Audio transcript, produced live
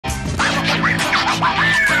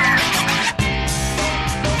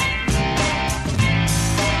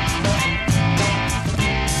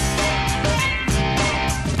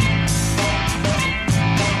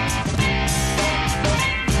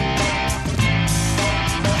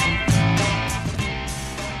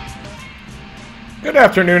Good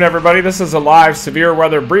afternoon, everybody. This is a live severe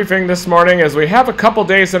weather briefing this morning as we have a couple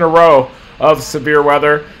days in a row of severe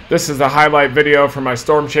weather. This is the highlight video from my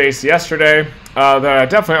storm chase yesterday that I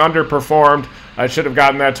definitely underperformed. I should have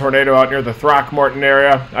gotten that tornado out near the Throckmorton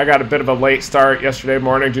area. I got a bit of a late start yesterday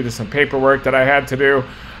morning due to some paperwork that I had to do.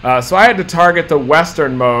 So I had to target the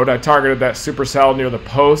western mode. I targeted that supercell near the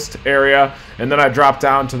Post area, and then I dropped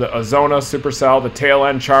down to the Ozona supercell, the tail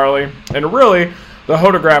end Charlie. And really, the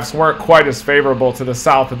photographs weren't quite as favorable to the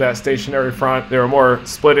south of that stationary front. They were more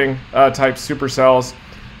splitting type supercells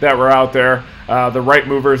that were out there. The right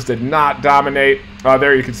movers did not dominate.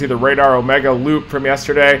 There you can see the radar Omega loop from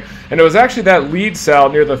yesterday. And it was actually that lead cell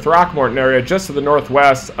near the Throckmorton area, just to the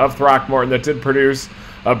northwest of Throckmorton, that did produce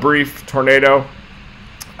a brief tornado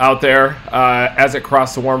out there as it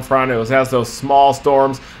crossed the warm front. It was as those small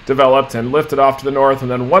storms developed and lifted off to the north, and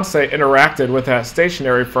then once they interacted with that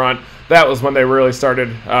stationary front, that was when they really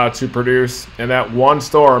started to produce, and that one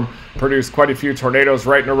storm produced quite a few tornadoes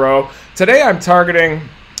right in a row. Today I'm targeting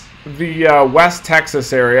the West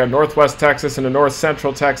Texas area, Northwest Texas into North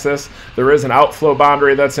Central Texas. There is an outflow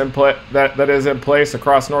boundary that's that is in place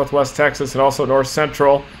across Northwest Texas and also North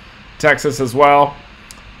Central Texas as well.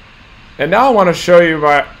 And now I want to show you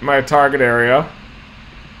my target area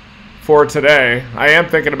for today. I am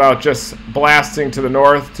thinking about just blasting to the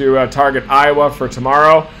north to target Iowa for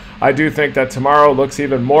tomorrow. I do think that tomorrow looks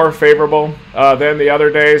even more favorable than the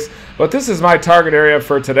other days. But this is my target area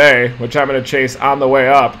for today, which I'm going to chase on the way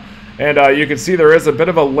up. And you can see there is a bit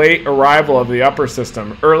of a late arrival of the upper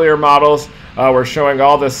system. Earlier models were showing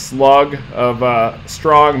all this slug of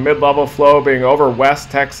strong mid-level flow being over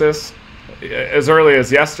West Texas as early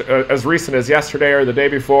as as recent as yesterday or the day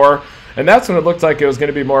before, and that's when it looked like it was going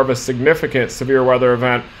to be more of a significant severe weather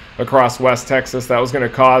event across West Texas that was going to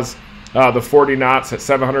cause the 40 knots at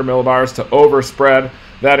 700 millibars to overspread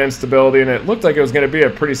that instability, and it looked like it was going to be a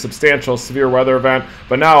pretty substantial severe weather event.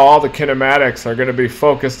 But now all the kinematics are going to be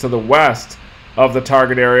focused to the west of the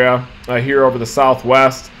target area here over the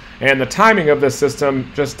southwest, and the timing of this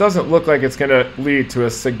system just doesn't look like it's going to lead to a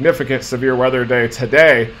significant severe weather day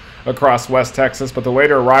today across West Texas, but the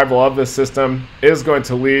later arrival of this system is going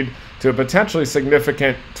to lead to a potentially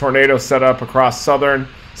significant tornado setup across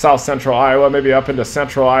south central Iowa, maybe up into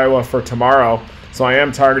central Iowa for tomorrow. So I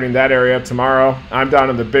am targeting that area tomorrow. I'm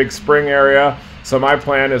down in the Big Spring area, so my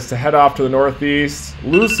plan is to head off to the northeast,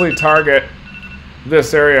 loosely target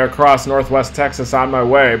this area across northwest Texas on my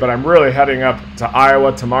way, but I'm really heading up to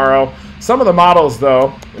Iowa tomorrow. Some of the models,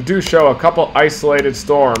 though, do show a couple isolated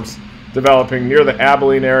storms developing near the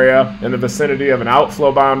Abilene area in the vicinity of an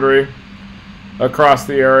outflow boundary across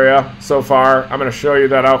the area so far. I'm going to show you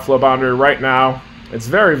that outflow boundary right now. It's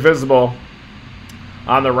very visible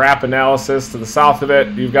on the RAP analysis. To the south of it,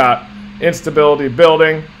 you've got instability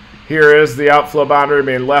building. Here is the outflow boundary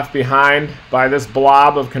being left behind by this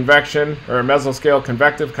blob of convection, or a mesoscale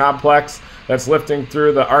convective complex that's lifting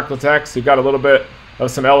through the Arklatex. You've got a little bit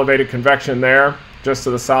of some elevated convection there just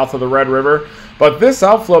to the south of the Red River. But this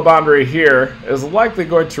outflow boundary here is likely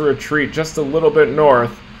going to retreat just a little bit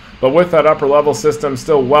north, but with that upper level system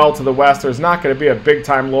still well to the west, there's not going to be a big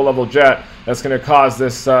time low level jet that's going to cause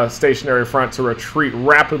this stationary front to retreat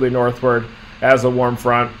rapidly northward as a warm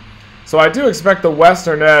front. So I do expect the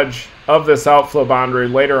western edge of this outflow boundary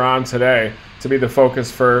later on today to be the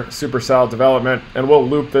focus for supercell development, and we'll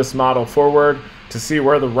loop this model forward to see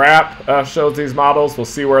where the RAP shows these models. We'll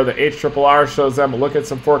see where the HRRR shows them. We'll look at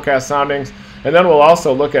some forecast soundings, and then we'll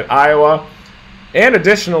also look at Iowa, and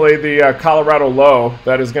additionally the Colorado low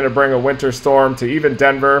that is going to bring a winter storm to even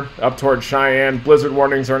Denver up toward Cheyenne. Blizzard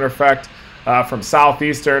warnings are in effect from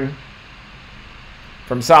southeastern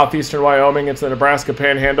Wyoming into the Nebraska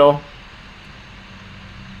Panhandle.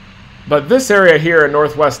 But this area here in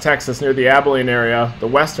northwest Texas near the Abilene area, the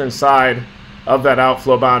western side of that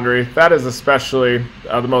outflow boundary, that is especially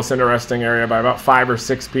the most interesting area by about 5 or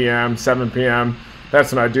 6 p.m., 7 p.m.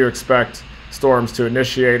 That's when I do expect storms to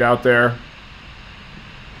initiate out there.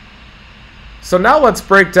 So now let's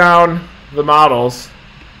break down the models.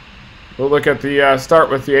 We'll look at the start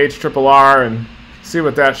with the HRRR and see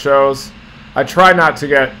what that shows. I try not to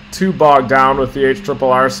get too bogged down with the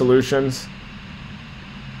HRRR solutions,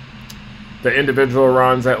 the individual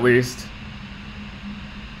runs at least.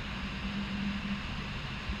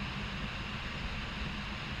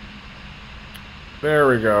 There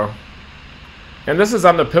we go. And this is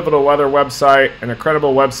on the Pivotal Weather website, an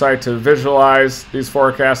incredible website to visualize these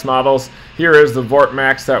forecast models. Here is the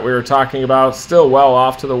Vortmax that we were talking about, still well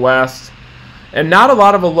off to the west. And not a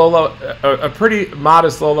lot of a pretty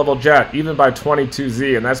modest low-level jet, even by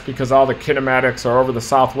 22Z, and that's because all the kinematics are over the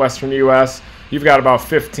southwestern U.S. you've got about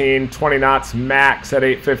 15, 20 knots max at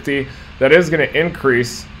 850. That is going to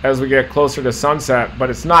increase as we get closer to sunset, but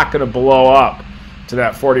it's not going to blow up to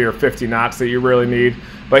that 40 or 50 knots that you really need.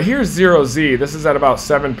 But here's 0Z. This is at about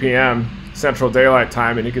 7 p.m. Central Daylight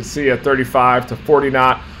Time, and you can see a 35 to 40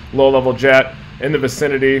 knot low-level jet in the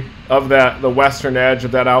vicinity of the western edge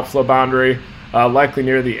of that outflow boundary, likely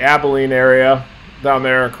near the Abilene area down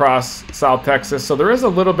there across South Texas. So there is a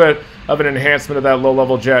little bit of an enhancement of that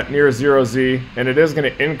low-level jet near 0Z, and it is going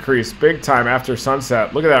to increase big time after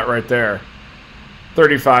sunset. Look at that right there.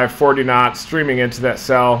 35, 40 knots streaming into that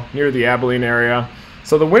cell near the Abilene area.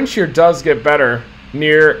 So the wind shear does get better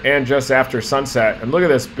near and just after sunset. And look at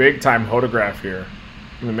this big time photograph here.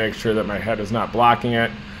 I'm going to make sure that my head is not blocking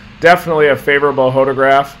it. Definitely a favorable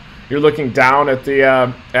photograph. You're looking down at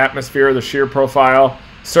the atmosphere, the shear profile.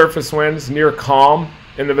 Surface winds near calm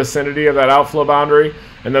in the vicinity of that outflow boundary.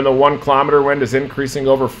 And then the 1 kilometer wind is increasing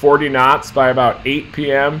over 40 knots by about 8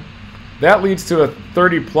 p.m. That leads to a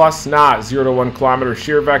 30 plus knot 0 to 1 kilometer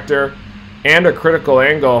shear vector and a critical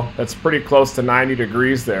angle that's pretty close to 90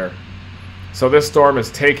 degrees there. So this storm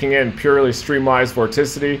is taking in purely streamwise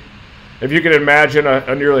vorticity. If you can imagine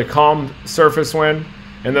a nearly calm surface wind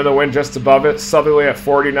and then the wind just above it, southerly at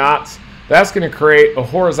 40 knots, that's going to create a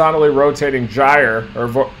horizontally rotating gyre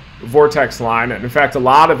or vortex line, and in fact a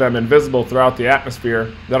lot of them invisible throughout the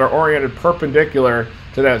atmosphere that are oriented perpendicular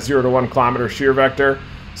to that 0 to 1 kilometer shear vector.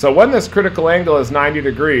 So when this critical angle is 90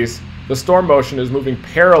 degrees, the storm motion is moving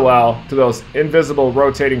parallel to those invisible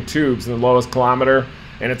rotating tubes in the lowest kilometer,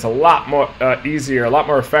 and it's a lot more easier, a lot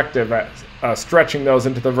more effective at stretching those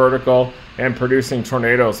into the vertical and producing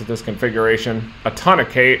tornadoes with this configuration. A ton of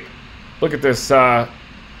cape. Look at this,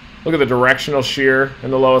 look at the directional shear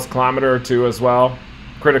in the lowest kilometer or two as well.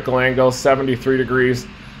 Critical angle, 73 degrees.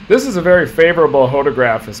 This is a very favorable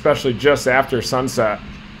photograph, especially just after sunset,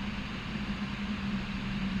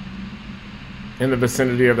 in the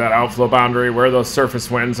vicinity of that outflow boundary where those surface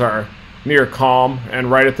winds are near calm and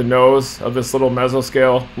right at the nose of this little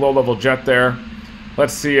mesoscale low-level jet there.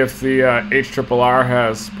 Let's see if the HRRR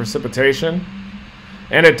has precipitation.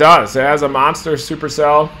 And it does. It has a monster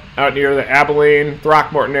supercell out near the Abilene,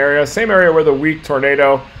 Throckmorton area, same area where the weak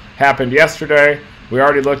tornado happened yesterday. We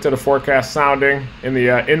already looked at a forecast sounding in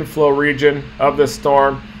the inflow region of this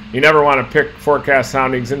storm. You never want to pick forecast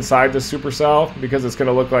soundings inside the supercell because it's going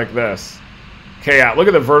to look like this. Chaos. Look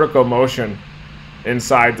at the vertical motion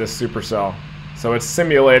inside this supercell. So it's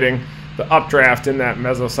simulating the updraft in that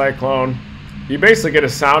mesocyclone. You basically get a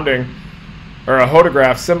sounding or a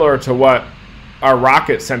photograph similar to what our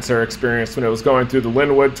rocket sensor experienced when it was going through the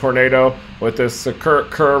Linwood tornado with this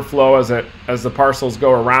curve flow as the parcels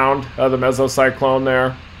go around the mesocyclone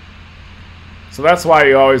there. So that's why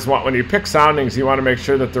you always want, when you pick soundings, you want to make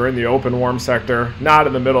sure that they're in the open warm sector, not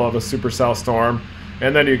in the middle of a supercell storm.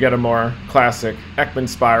 And then you get a more classic Ekman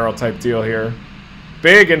spiral type deal here.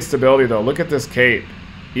 Big instability though. Look at this cape,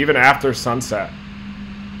 even after sunset.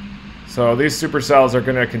 So these supercells are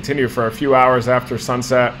going to continue for a few hours after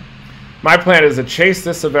sunset. My plan is to chase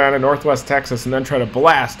this event in northwest Texas and then try to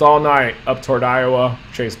blast all night up toward Iowa,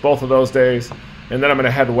 chase both of those days, and then I'm going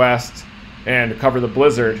to head west and cover the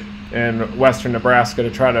blizzard in western Nebraska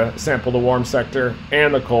to try to sample the warm sector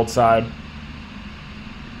and the cold side.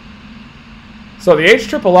 So the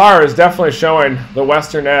HRRR is definitely showing the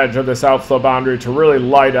western edge of this outflow boundary to really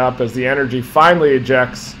light up as the energy finally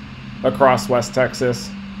ejects across West Texas.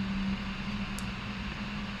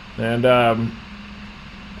 And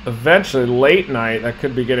eventually, late night, that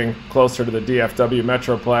could be getting closer to the DFW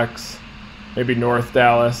Metroplex, maybe North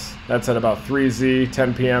Dallas. That's at about 3Z,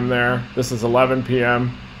 10 p.m. there. This is 11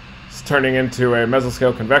 p.m. It's turning into a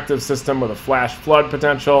mesoscale convective system with a flash flood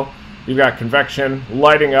potential. You've got convection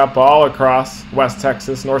lighting up all across West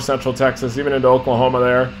Texas, North Central Texas, even into Oklahoma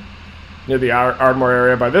there, near the Ardmore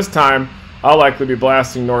area. By this time, I'll likely be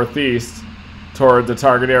blasting northeast toward the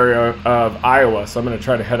target area of Iowa. So I'm going to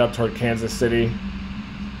try to head up toward Kansas City,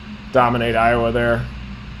 dominate Iowa there.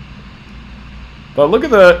 But look at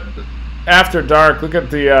the, after dark, look at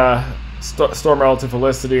the storm relative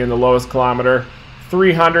helicity in the lowest kilometer.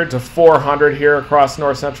 300 to 400 here across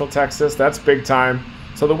North Central Texas. That's big time.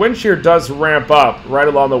 So the wind shear does ramp up right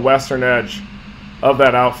along the western edge of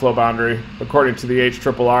that outflow boundary, according to the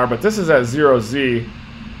HRRR. But this is at 0Z.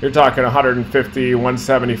 You're talking 150,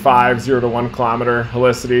 175, 0 to 1 kilometer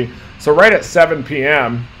helicity. So right at 7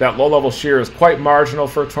 p.m., that low-level shear is quite marginal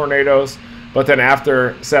for tornadoes. But then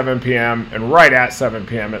after 7 p.m. and right at 7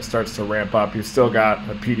 p.m., it starts to ramp up. You've still got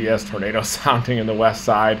a PDS tornado sounding in the west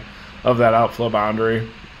side of that outflow boundary.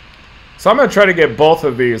 So I'm going to try to get both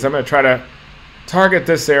of these. I'm going to try to target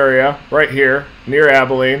this area right here near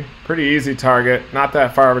Abilene. Pretty easy target, not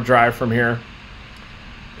that far of a drive from here.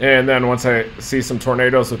 And then once I see some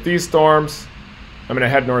tornadoes with these storms, I'm going to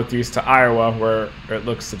head northeast to Iowa, where it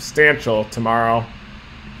looks substantial tomorrow.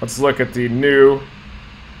 Let's look at the new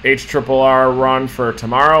HRRR run for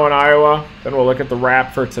tomorrow in Iowa. Then we'll look at the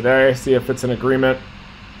wrap for today, see if it's in agreement.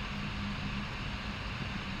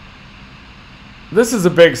 This is a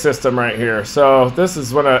big system right here. So this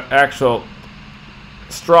is when an actual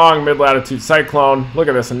strong mid-latitude cyclone. Look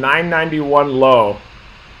at this, a 991 low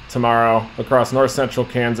tomorrow across north central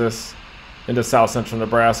Kansas into south central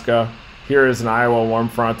Nebraska. Here is an Iowa warm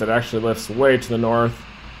front that actually lifts way to the north.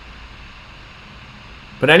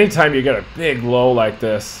 But anytime you get a big low like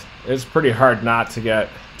this, it's pretty hard not to get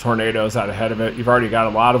tornadoes out ahead of it. You've already got a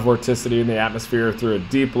lot of vorticity in the atmosphere through a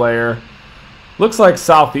deep layer. Looks like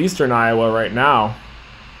southeastern Iowa right now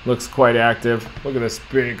looks quite active. Look at this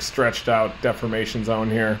big stretched out deformation zone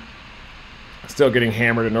here. Still getting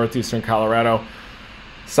hammered in northeastern Colorado,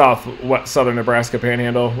 southern Nebraska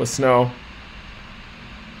panhandle with snow.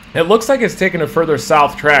 It looks like it's taken a further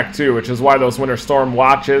south track too, which is why those winter storm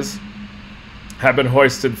watches have been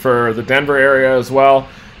hoisted for the Denver area as well.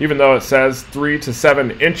 Even though it says 3 to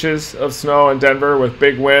 7 inches of snow in Denver with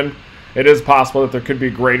big wind, it is possible that there could be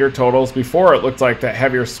greater totals. Before, it looked like that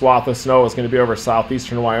heavier swath of snow was going to be over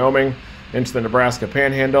southeastern Wyoming into the Nebraska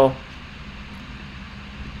panhandle.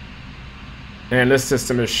 And this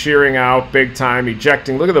system is shearing out big time,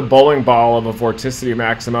 ejecting. Look at the bowling ball of a vorticity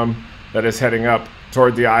maximum that is heading up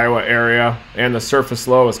toward the Iowa area. And the surface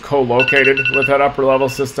low is co-located with that upper level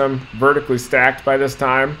system, vertically stacked by this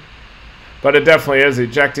time. But it definitely is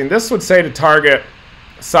ejecting. This would say to target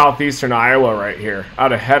southeastern Iowa right here,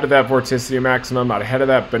 out ahead of that vorticity maximum, out ahead of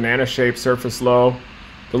that banana-shaped surface low.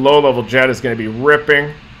 The low-level jet is going to be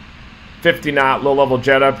ripping. 50-knot low-level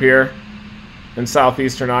jet up here in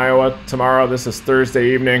southeastern Iowa tomorrow. This is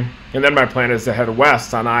Thursday evening. And then my plan is to head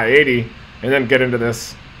west on I-80 and then get into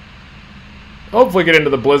this, hopefully get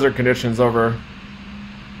into the blizzard conditions over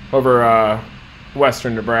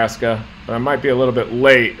western Nebraska. But I might be a little bit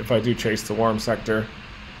late if I do chase the warm sector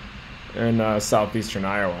in southeastern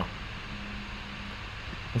Iowa.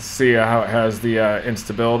 Let's see how it has the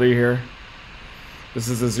instability here. This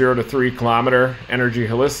is a 0 to 3 kilometer energy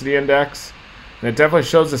helicity index. And it definitely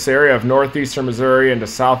shows this area of northeastern Missouri into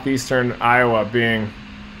southeastern Iowa being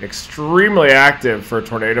extremely active for a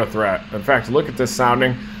tornado threat. In fact, look at this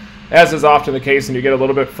sounding. As is often the case when you get a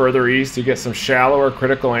little bit further east, you get some shallower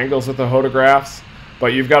critical angles with the photographs.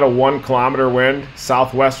 But you've got a 1 kilometer wind,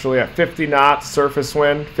 southwesterly at 50 knots, surface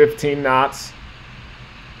wind, 15 knots.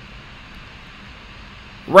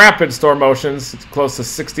 Rapid storm motions, it's close to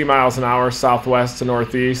 60 miles an hour southwest to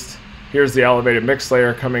northeast. Here's the elevated mix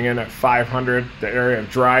layer coming in at 500, the area of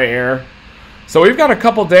dry air. So we've got a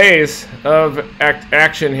couple days of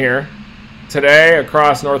action here. Today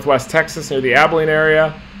across northwest Texas near the Abilene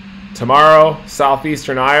area. Tomorrow,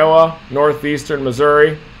 southeastern Iowa, northeastern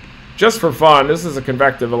Missouri. Just for fun, this is a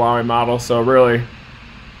convective allowing model, so really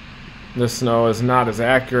this snow is not as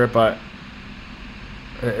accurate, but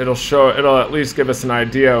it'll at least give us an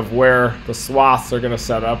idea of where the swaths are going to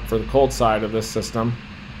set up for the cold side of this system.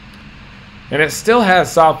 And it still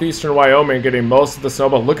has southeastern Wyoming getting most of the snow,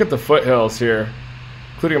 but look at the foothills here,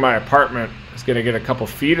 including my apartment. It's going to get a couple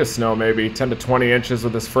feet of snow, maybe 10 to 20 inches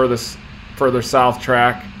with this further south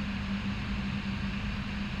track.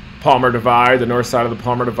 Palmer Divide, the north side of the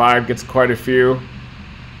Palmer Divide gets quite a few.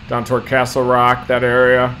 Down toward Castle Rock, that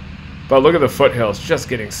area. But look at the foothills, just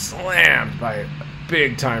getting slammed by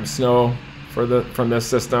big time snow from this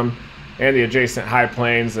system. And the adjacent high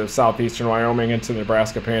plains of southeastern Wyoming into the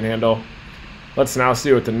Nebraska panhandle. Let's now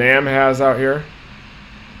see what the NAM has out here.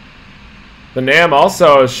 The NAM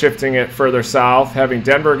also is shifting it further south, having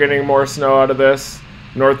Denver getting more snow out of this.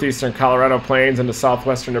 Northeastern Colorado plains into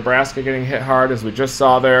southwestern Nebraska getting hit hard, as we just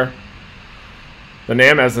saw there. The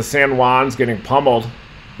NAM has the San Juans getting pummeled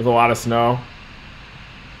with a lot of snow.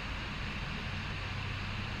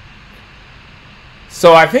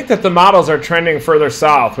 So I think that the models are trending further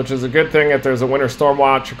south, which is a good thing if there's a winter storm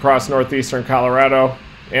watch across northeastern Colorado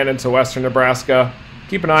and into western Nebraska.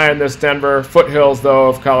 Keep an eye on this Denver. Foothills, though,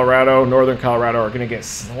 of Colorado, northern Colorado, are going to get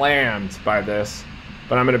slammed by this.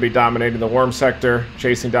 But I'm going to be dominating the warm sector,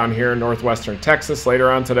 chasing down here in northwestern Texas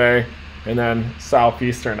later on today, and then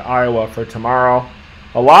southeastern Iowa for tomorrow.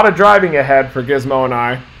 A lot of driving ahead for Gizmo and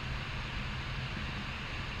I.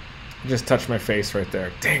 Just touched my face right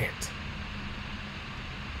there. Dang it.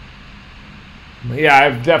 Yeah,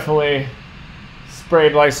 I've definitely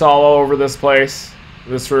sprayed Lysol all over this place.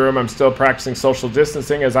 This room, I'm still practicing social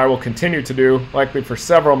distancing, as I will continue to do, likely for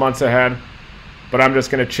several months ahead. but I'm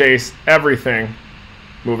just going to chase everything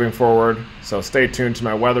moving forward. So stay tuned to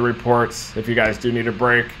my weather reports if you guys do need a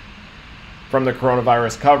break from the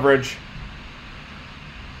coronavirus coverage.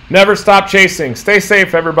 Never stop chasing. Stay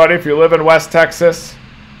safe, everybody. If you live in West Texas,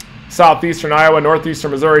 southeastern Iowa,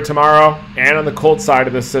 northeastern Missouri tomorrow, and on the cold side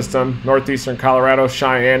of this system, northeastern Colorado,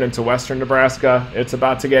 Cheyenne into western Nebraska, it's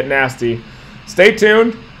about to get nasty. Stay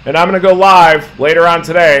tuned, and I'm going to go live later on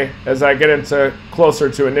today as I get into closer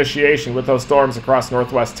to initiation with those storms across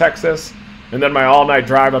northwest Texas, and then my all-night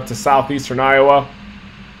drive up to southeastern Iowa.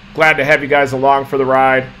 Glad to have you guys along for the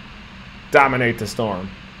ride. Dominate the storm.